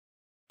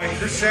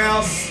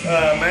Shouse,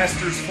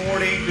 Masters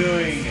 40,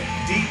 doing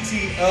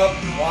DT up,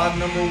 WOD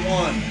number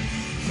 1.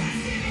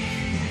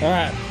 All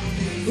right,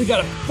 we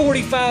got a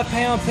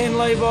 45-pound pin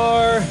lay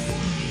bar.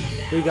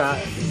 We got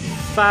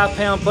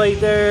 5-pound plate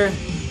there,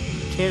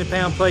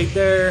 10-pound plate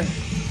there,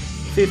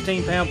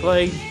 15-pound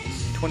plate,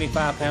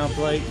 25-pound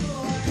plate,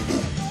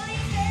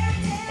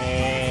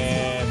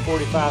 and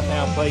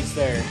 45-pound plates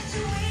there.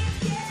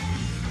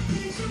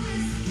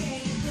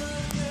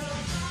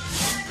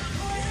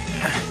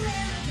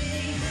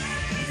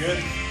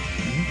 Good?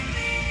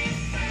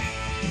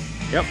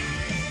 Yep.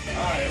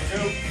 Alright, let's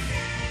go.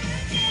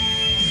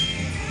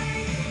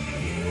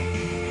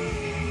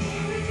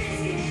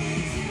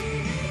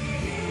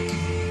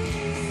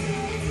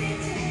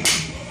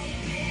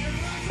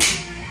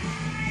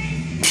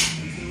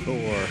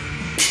 Four,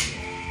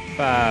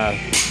 5,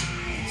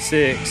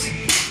 6,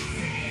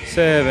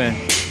 7,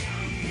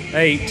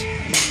 8,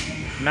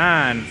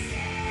 9.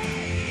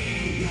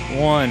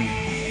 1,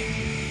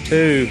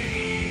 2,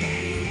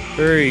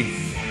 3,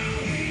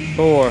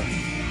 4,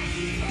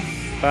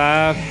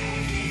 5,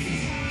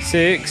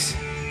 6.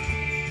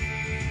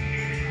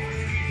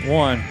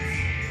 1,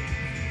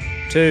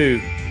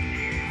 2,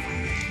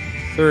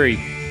 3.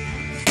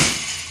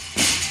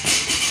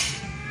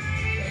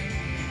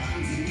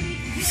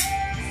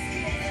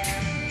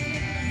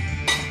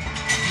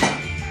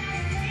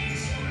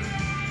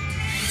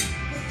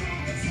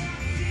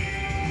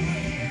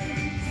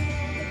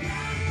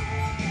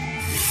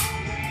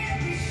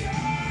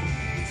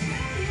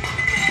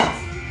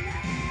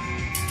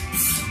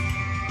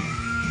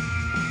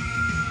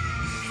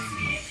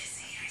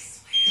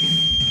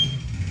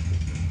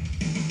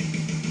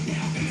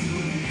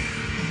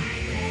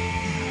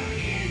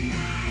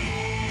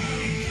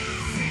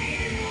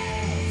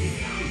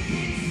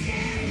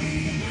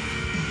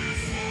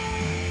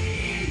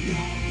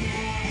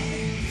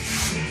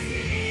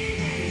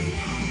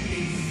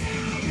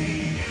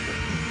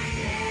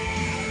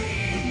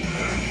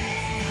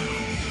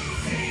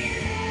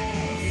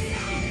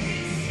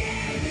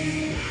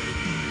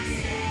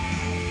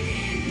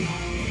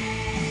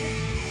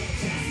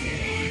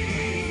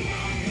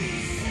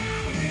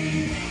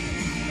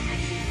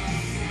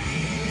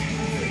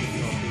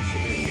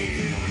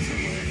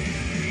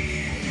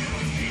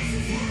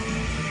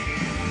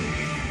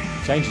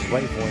 Change his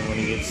weight for him when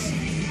he gets.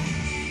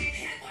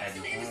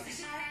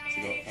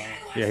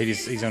 Yeah,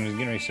 he's on his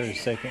getting ready to start his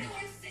second.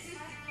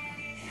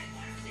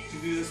 Did you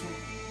do this one?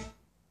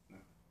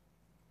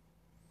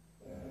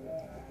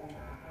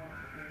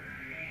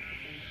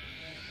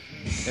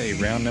 Okay,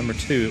 round number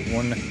 2 at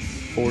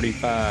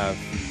 145.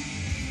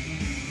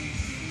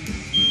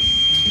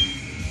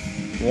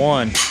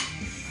 1,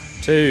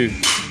 2,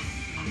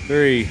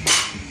 3,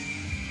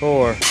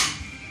 4,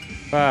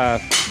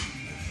 5,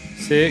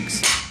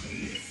 6,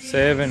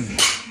 7,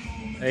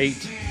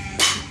 8,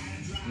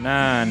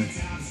 9.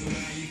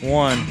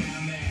 1,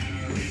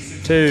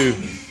 2,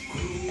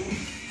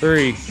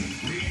 3,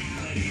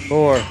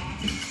 4,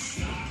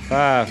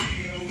 5,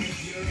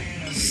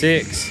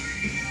 6.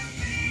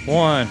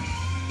 1,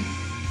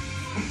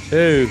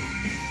 2,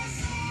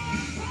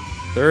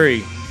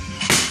 3.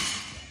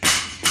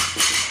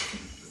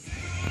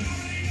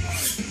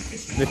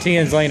 The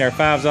 10's laying our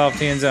 5's off,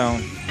 10's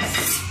on.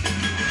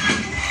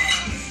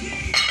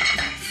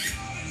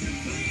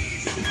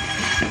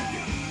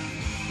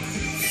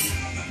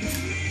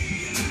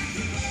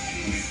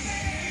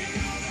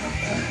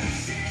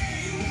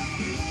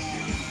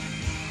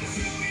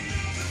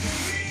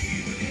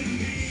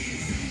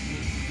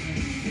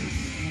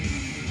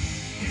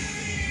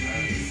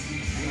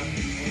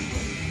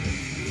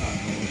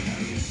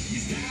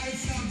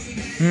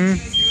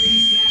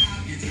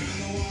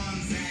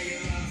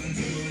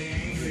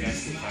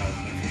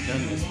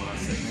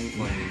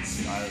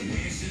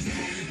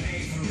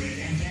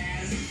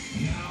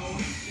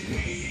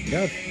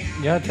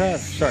 You gotta try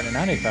starting at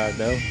 95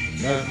 though.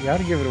 You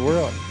gotta give it a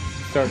whirl.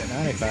 Start at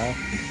 95.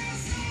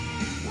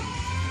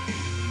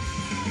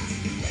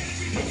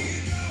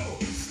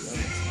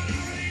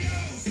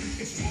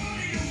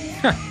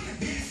 Huh.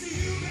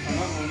 I'm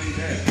not gonna need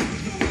that.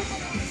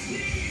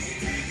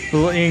 A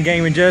little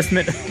in-game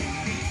adjustment.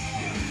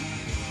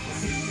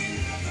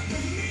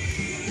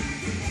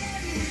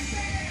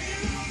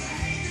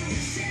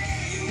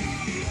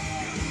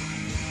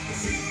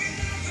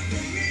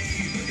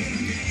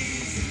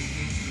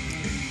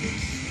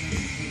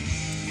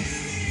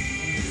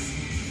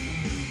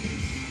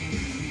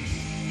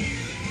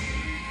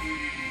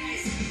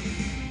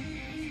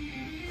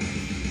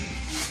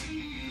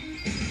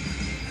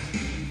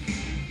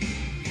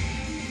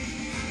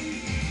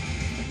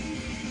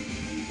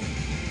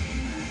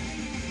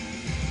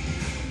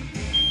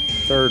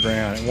 Third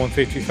round at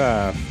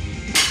 155.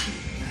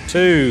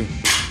 2,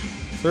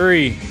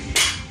 3,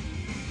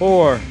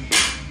 4,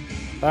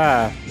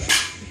 5,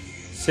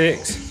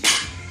 6,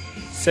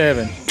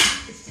 7,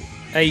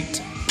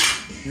 8,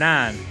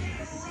 9.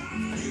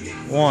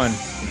 1,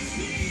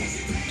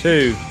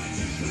 2,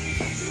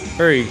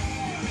 3,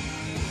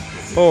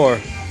 4,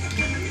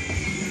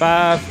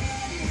 5,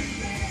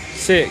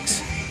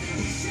 6,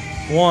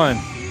 1,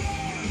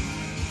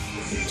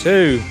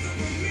 2,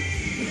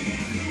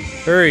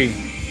 3,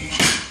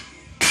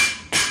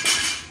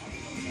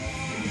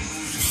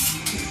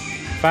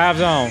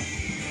 5's on.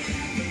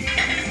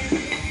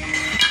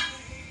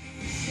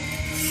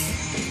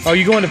 Oh,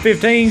 you going to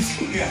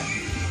 15s? Yeah.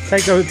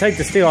 Take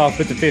the steel off,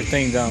 put the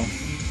 15s on.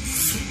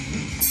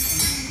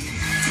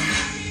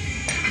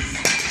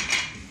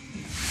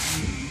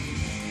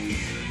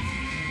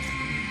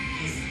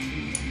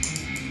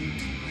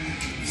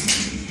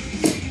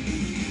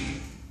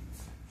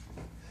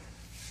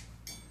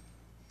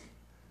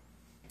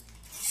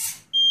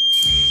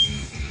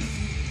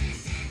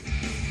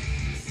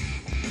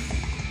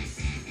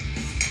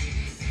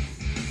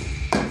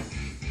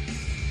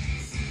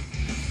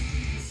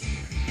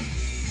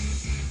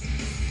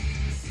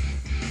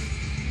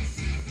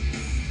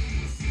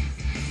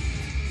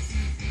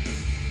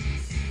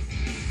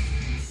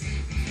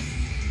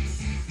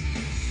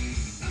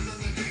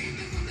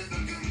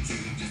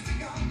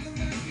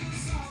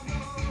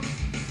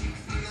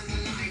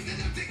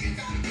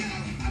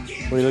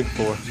 What are you looking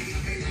for?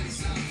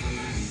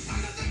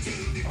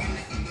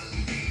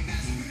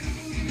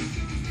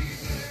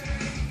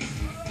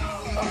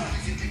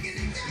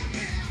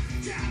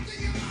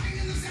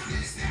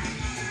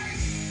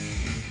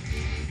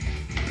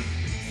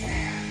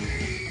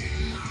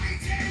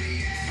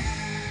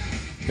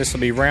 This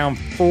will be round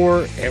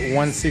 4 at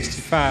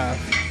 165.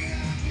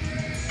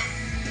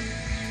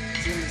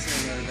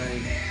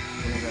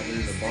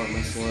 The bar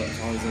muscle up, I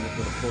always end up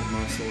with a pulled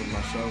muscle in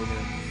my shoulder.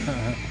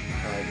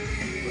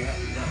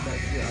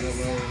 I don't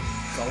know,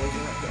 it's always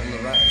on the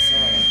right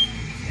side.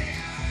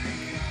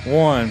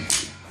 1,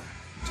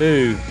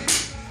 2,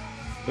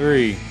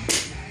 3,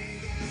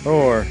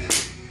 4,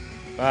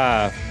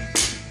 5,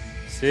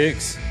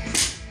 6,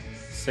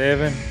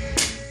 7,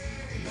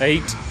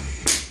 8,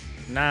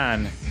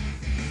 9.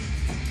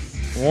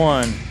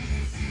 1,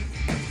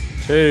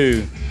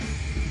 2,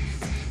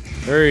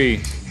 3,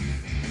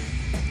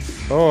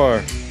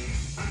 4,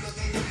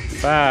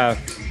 5,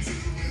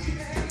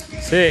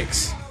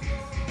 6.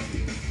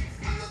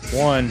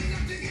 1,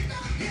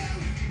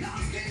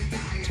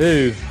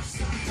 2,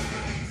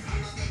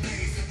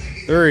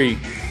 3,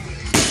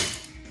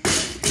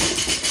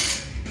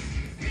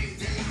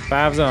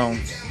 5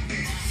 zones.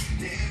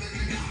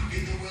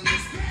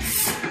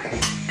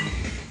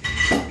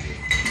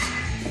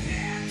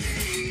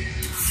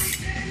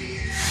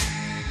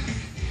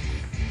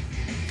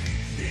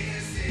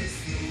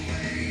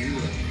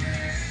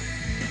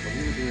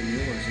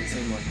 It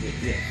seemed like it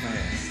get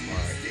fast.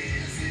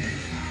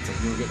 Like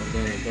you were getting them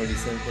done in 30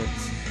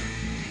 seconds.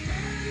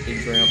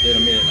 Each round did a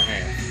minute and a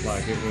half.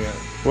 Like it went.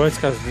 Well, it's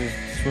because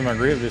when my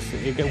grip just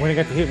when it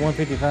got to hit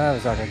 155,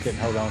 it's like I couldn't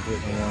hold on to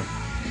it anymore.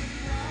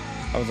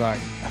 I was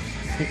like,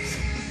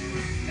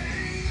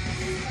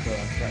 But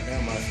right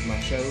now my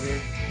shoulder,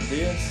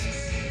 this,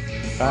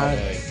 fine.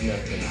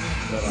 Nothing.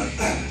 But like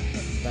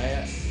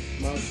that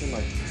motion,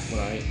 like when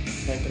I ain't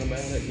thinking about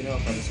it, you know,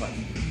 if I just like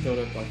filled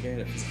up like that,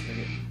 it's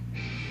like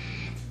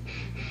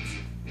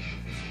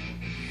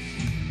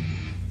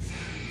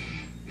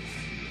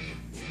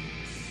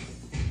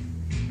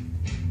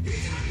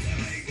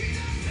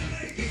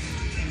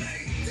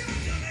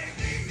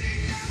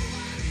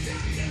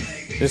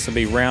This will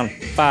be round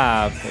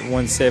 5 at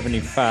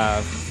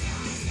 175.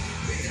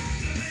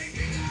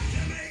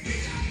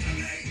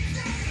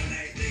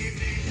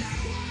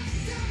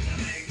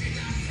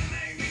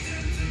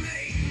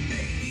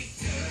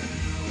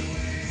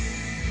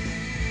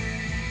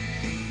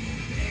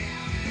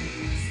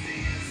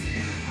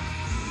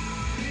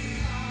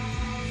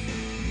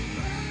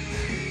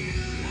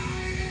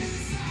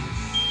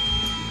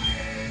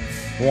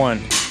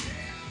 One,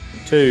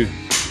 2,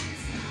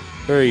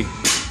 3,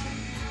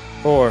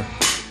 4,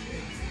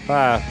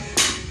 5,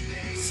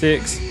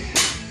 6,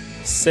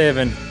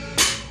 7,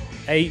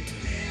 8,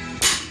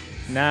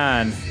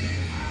 9.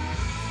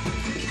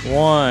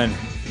 1,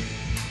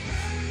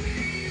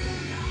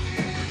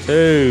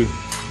 2,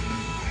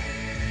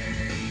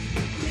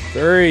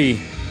 3,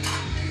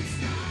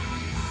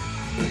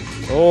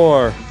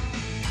 4,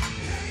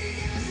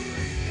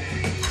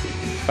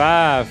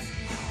 5,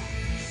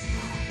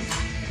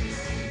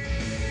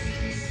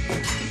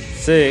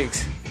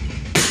 6.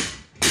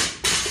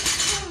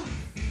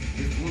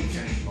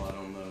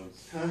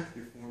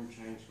 your form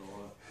changed a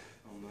lot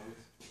on those.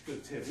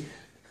 It's heavy.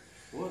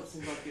 Well, it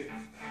seems like it,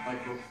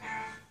 like, is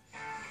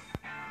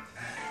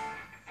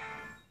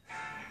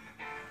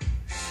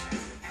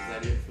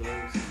that it for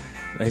those?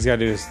 He's got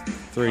to do his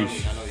 3. I know you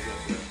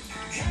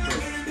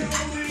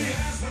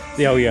got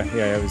Yeah, oh yeah,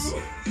 yeah, it was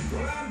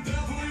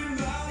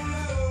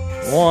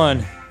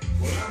 1,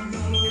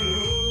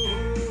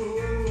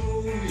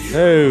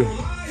 2,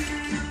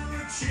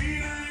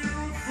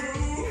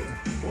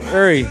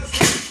 3.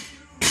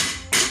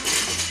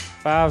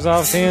 5's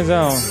off, 10's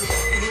on.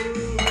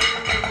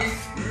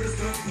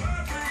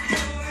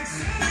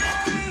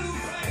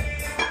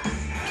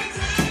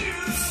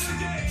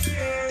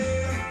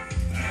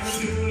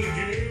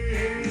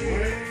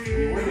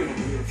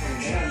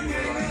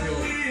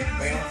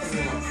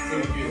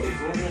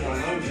 movement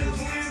on those,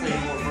 you're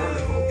staying more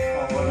vertical.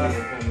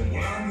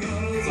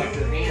 It's like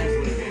your hands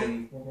would have been.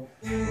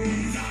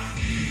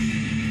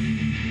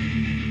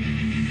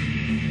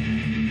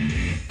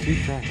 Keep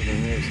track of the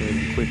reps so we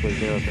can quickly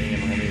tell at the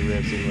end how many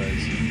reps it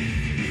was.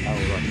 I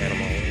was like at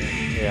them all in.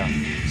 Yeah.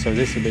 So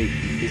this would be,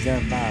 he's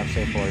done 5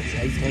 so far. It's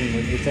 18.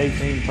 It's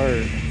 18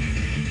 per.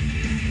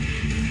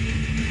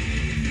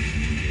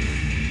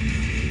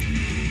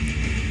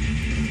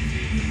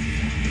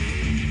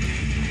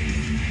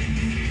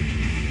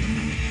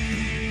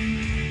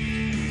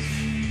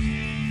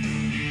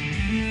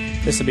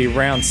 This will be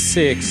round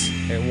 6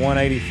 at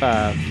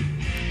 185.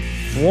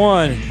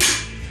 1,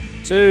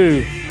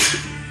 2,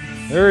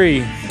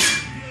 3,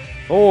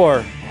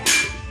 4,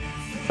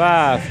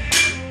 5,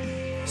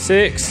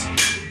 6,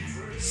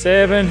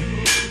 7,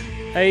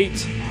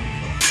 8,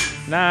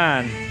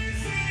 9.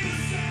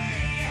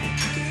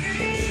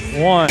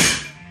 1.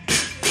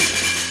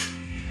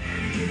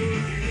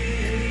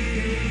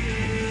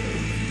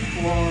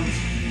 Forearms.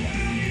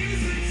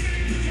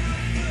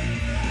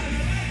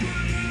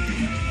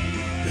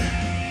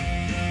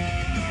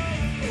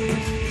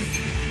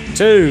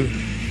 2,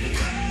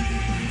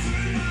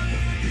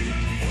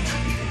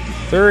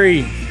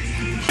 3,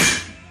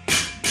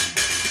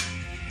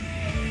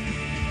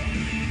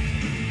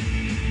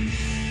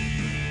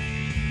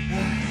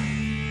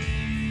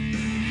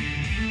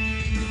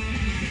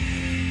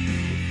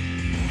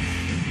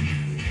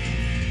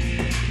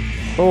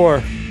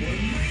 4,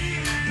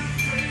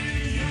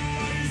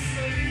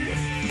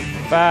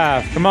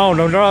 5. Come on,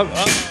 don't drop.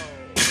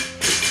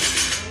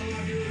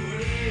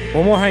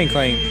 One more hang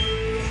clean.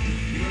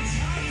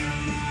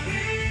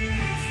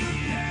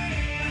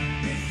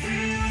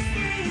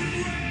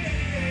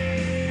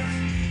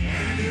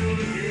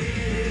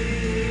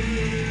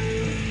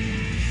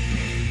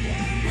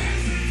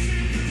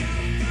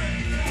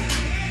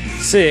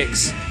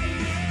 6.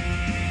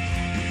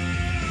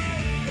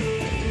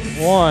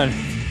 1,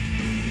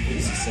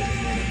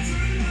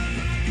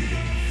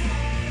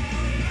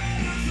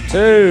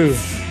 2,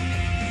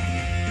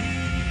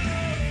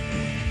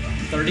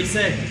 30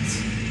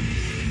 seconds.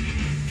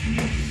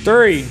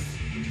 3.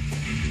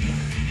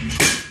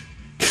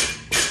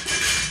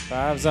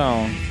 5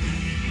 zone.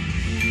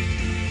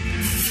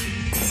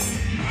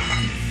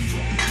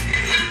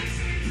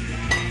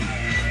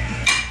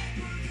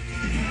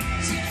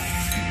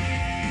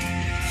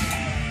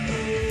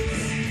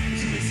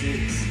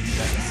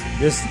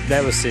 6.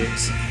 That was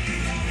 6.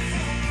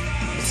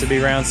 This will be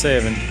round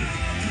 7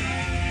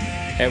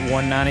 at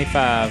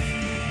 195.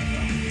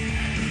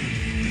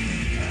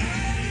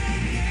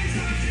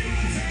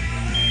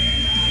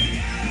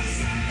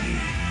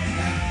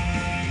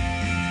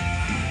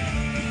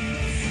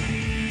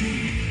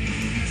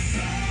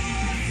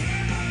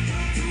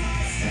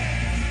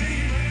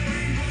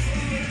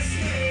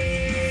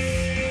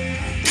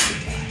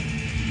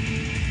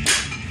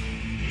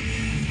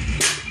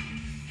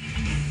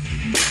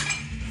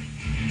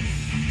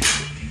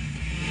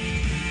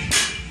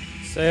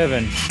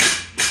 Seven.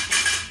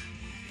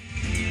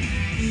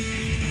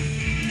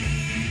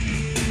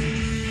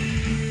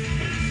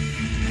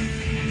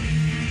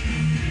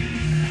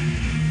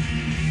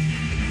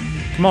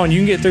 Come on, you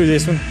can get through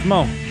this one. Come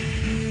on.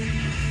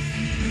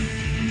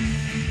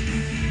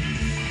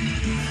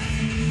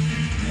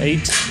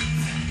 8,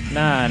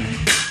 9.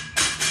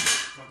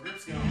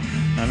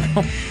 I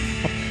know.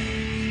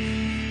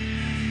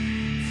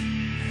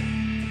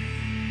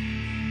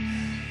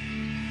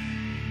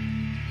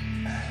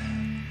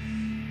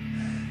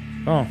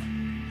 Come on.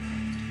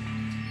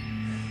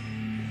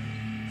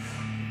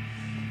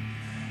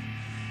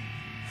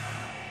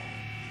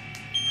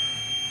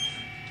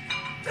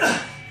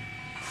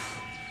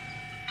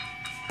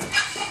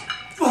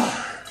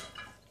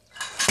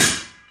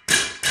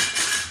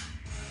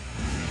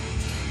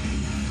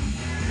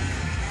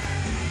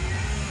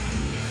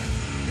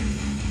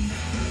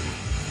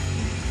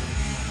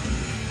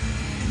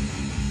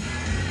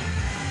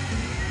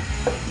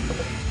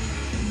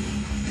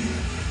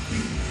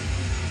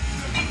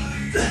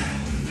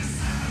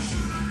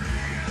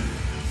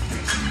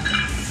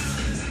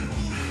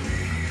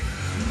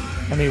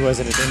 How many was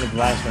it at the end of the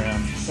last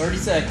round? 30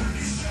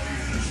 seconds.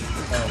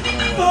 Oh, you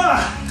know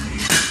what?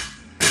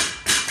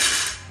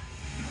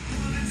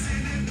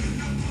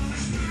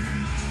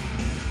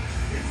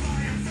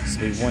 This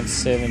will be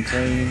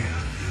 117.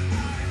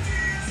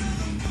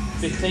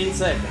 15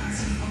 seconds.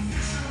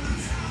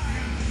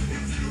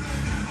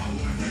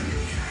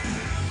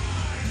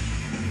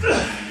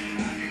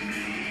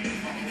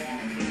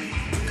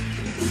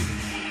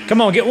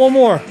 Come on, get one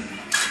more.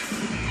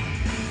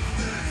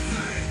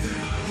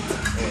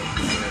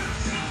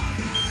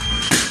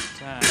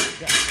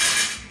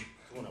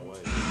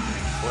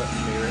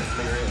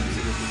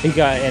 He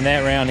got, in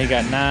that round, he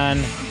got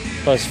 9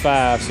 plus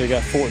 5, so he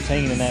got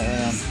 14 in that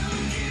round.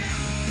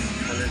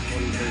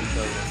 122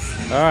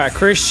 total. All right,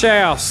 Chris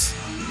Shouse.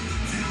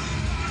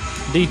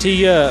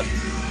 DT up.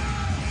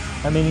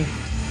 How many?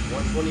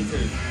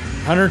 122.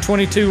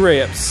 122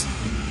 reps.